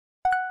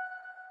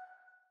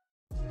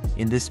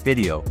In this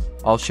video,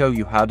 I'll show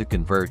you how to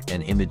convert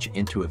an image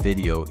into a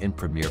video in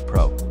Premiere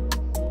Pro.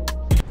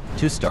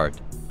 To start,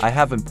 I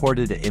have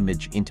imported an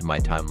image into my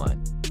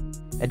timeline.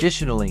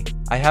 Additionally,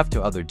 I have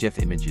two other GIF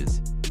images,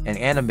 an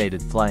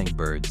animated flying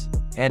birds,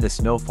 and a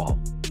snowfall.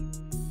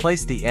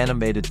 Place the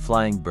animated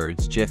flying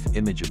birds GIF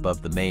image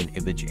above the main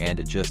image and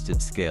adjust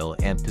its scale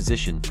and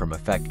position from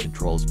Effect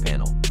Controls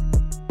panel.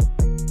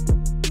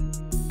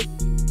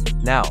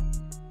 Now,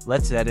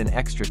 let's add an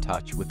extra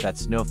touch with that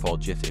snowfall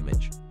GIF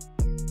image.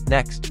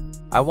 Next,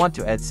 I want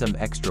to add some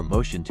extra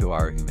motion to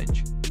our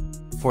image.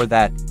 For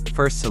that,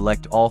 first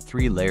select all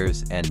three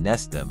layers and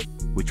nest them,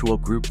 which will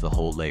group the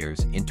whole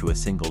layers into a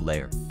single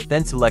layer.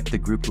 Then select the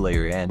grouped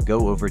layer and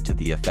go over to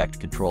the Effect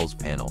Controls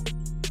panel.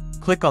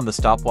 Click on the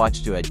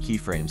stopwatch to add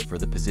keyframes for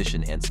the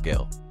position and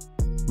scale.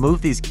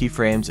 Move these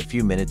keyframes a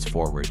few minutes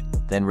forward,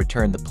 then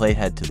return the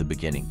playhead to the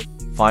beginning.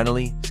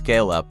 Finally,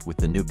 scale up with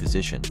the new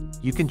position.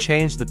 You can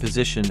change the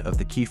position of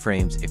the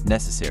keyframes if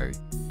necessary.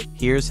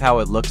 Here's how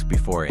it looks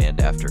before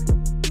and after.